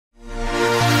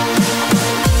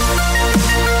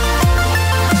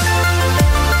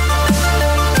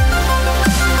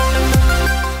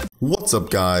What's up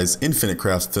guys, Infinite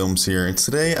Craft Films here, and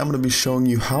today I'm going to be showing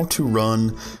you how to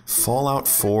run Fallout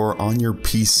 4 on your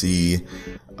PC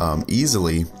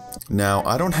easily. Now,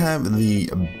 I don't have the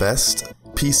best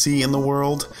PC in the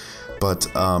world, but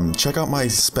check out my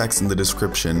specs in the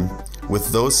description. With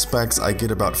those specs, I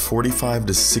get about 45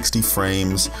 to 60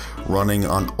 frames running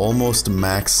on almost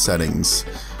max settings.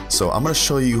 So I'm going to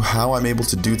show you how I'm able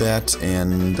to do that,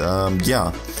 and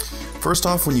yeah. First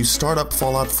off, when you start up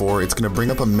Fallout 4, it's going to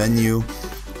bring up a menu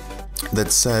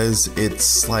that says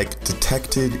it's like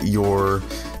detected your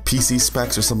PC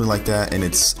specs or something like that, and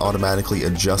it's automatically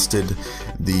adjusted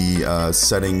the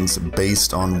settings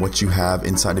based on what you have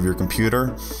inside of your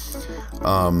computer.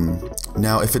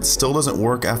 Now, if it still doesn't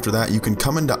work after that, you can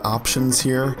come into options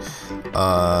here,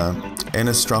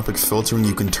 anisotropic filtering,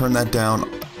 you can turn that down,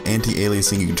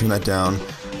 anti-aliasing, you can turn that down.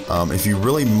 If you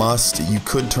really must, you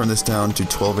could turn this down to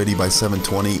 1280 by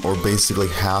 720, or basically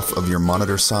half of your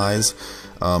monitor size.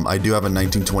 I do have a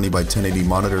 1920 by 1080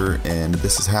 monitor, and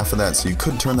this is half of that, so you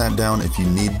could turn that down if you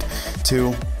need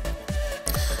to.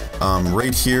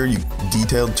 Right here, you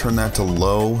detailed turn that to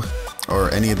low,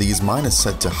 or any of these. Mine is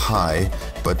set to high,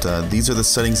 but these are the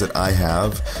settings that I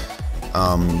have.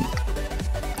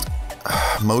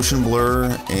 Motion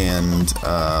blur and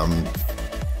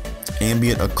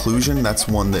ambient occlusion, that's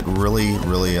one that really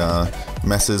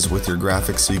messes with your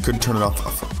graphics, so you could turn it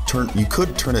off. You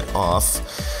could turn it off.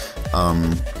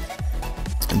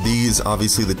 These,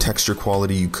 obviously, the texture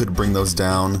quality, you could bring those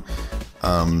down.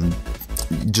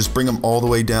 Just bring them all the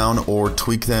way down, or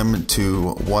tweak them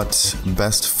to what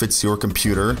best fits your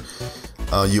computer.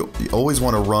 You always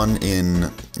want to run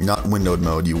in not windowed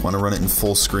mode. You want to run it in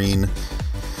full screen.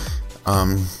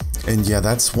 And yeah,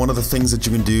 that's one of the things that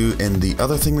you can do. And the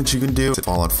other thing that you can do with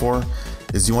Fallout 4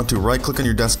 is you want to right click on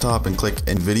your desktop and click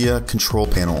Nvidia Control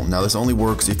Panel. Now, this only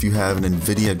works if you have an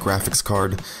Nvidia graphics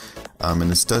card, and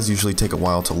this does usually take a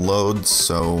while to load,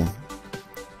 so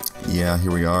yeah,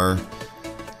 here we are.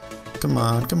 Come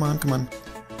on, come on, come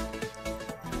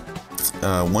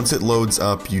on. Once it loads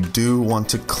up, you do want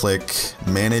to click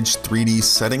Manage 3D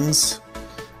Settings,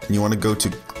 and you want to go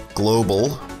to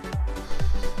Global.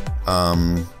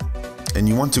 And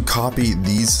you want to copy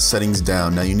these settings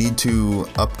down. Now, you need to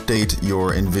update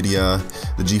your Nvidia,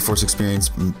 the GeForce experience,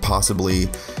 possibly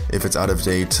if it's out of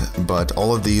date, but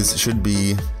all of these should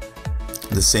be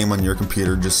the same on your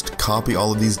computer. Just copy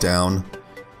all of these down.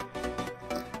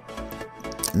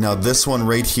 Now, this one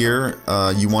right here,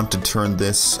 you want to turn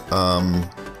this, you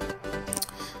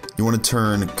want to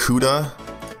turn CUDA,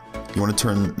 you want to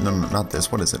turn, no, not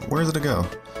this, what is it? Where is it to go?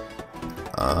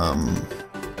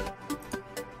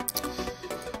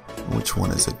 Which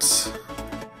one is it?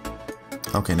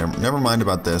 Okay, never mind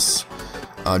about this.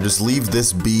 Just leave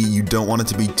this be. You don't want it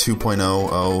to be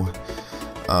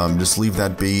 2.00. Just leave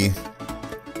that be.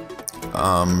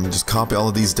 Just copy all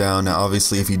of these down. Now,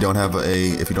 obviously, if you don't have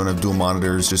dual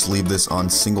monitors, just leave this on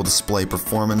single display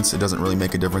performance. It doesn't really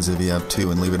make a difference if you have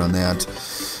two, and leave it on that.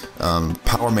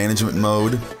 Power management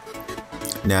mode.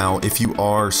 Now, if you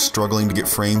are struggling to get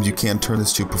frames, you can turn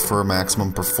this to prefer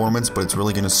maximum performance, but it's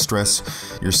really going to stress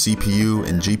your CPU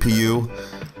and GPU.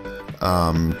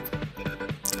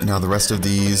 Now, the rest of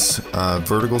these,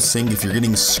 vertical sync, if you're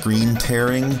getting screen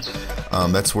tearing,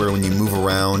 that's where when you move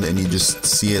around and you just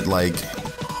see it like,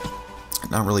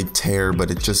 not really tear,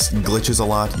 but it just glitches a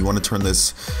lot, you want to turn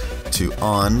this to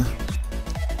on.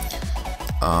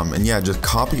 And yeah, just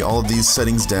copy all of these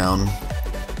settings down.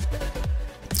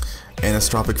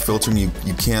 Anisotropic filtering, you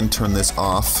can turn this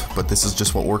off, but this is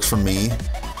just what works for me.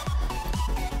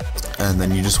 And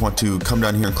then you just want to come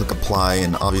down here and click apply,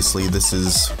 and obviously this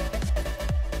is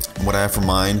what I have for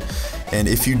mine. And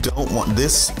if you don't want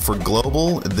this for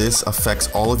global, this affects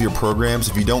all of your programs.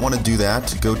 If you don't want to do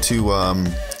that, go to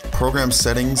program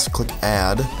settings, click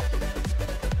add.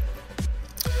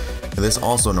 And this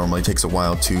also normally takes a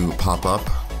while to pop up.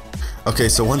 Okay,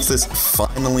 so once this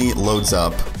finally loads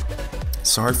up,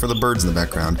 sorry for the birds in the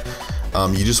background.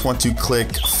 You just want to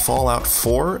click Fallout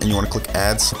 4, and you want to click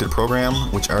Add Selected Program,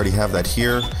 which I already have that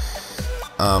here.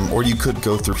 Or you could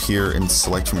go through here and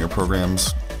select from your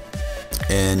programs,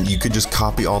 and you could just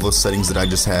copy all those settings that I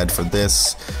just had for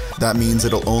this. That means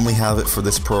it'll only have it for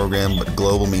this program, but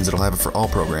global means it'll have it for all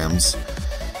programs.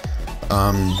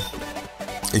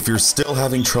 If you're still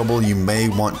having trouble, you may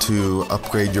want to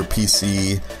upgrade your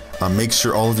PC. Make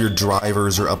sure all of your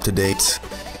drivers are up to date.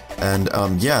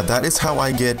 And yeah, that is how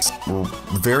I get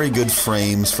very good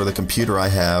frames for the computer I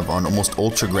have on almost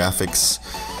ultra graphics.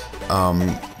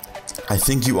 I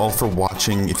thank you all for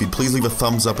watching. If you'd please leave a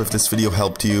thumbs up if this video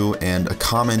helped you, and a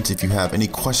comment if you have any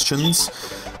questions.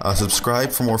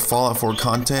 Subscribe for more Fallout 4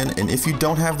 content, and if you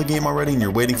don't have the game already and you're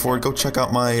waiting for it, go check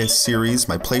out my series,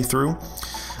 my playthrough.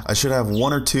 I should have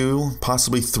 1 or 2,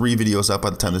 possibly 3 videos up by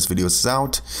the time this video is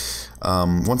out.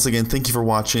 Once again, thank you for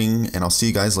watching, and I'll see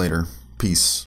you guys later. Peace.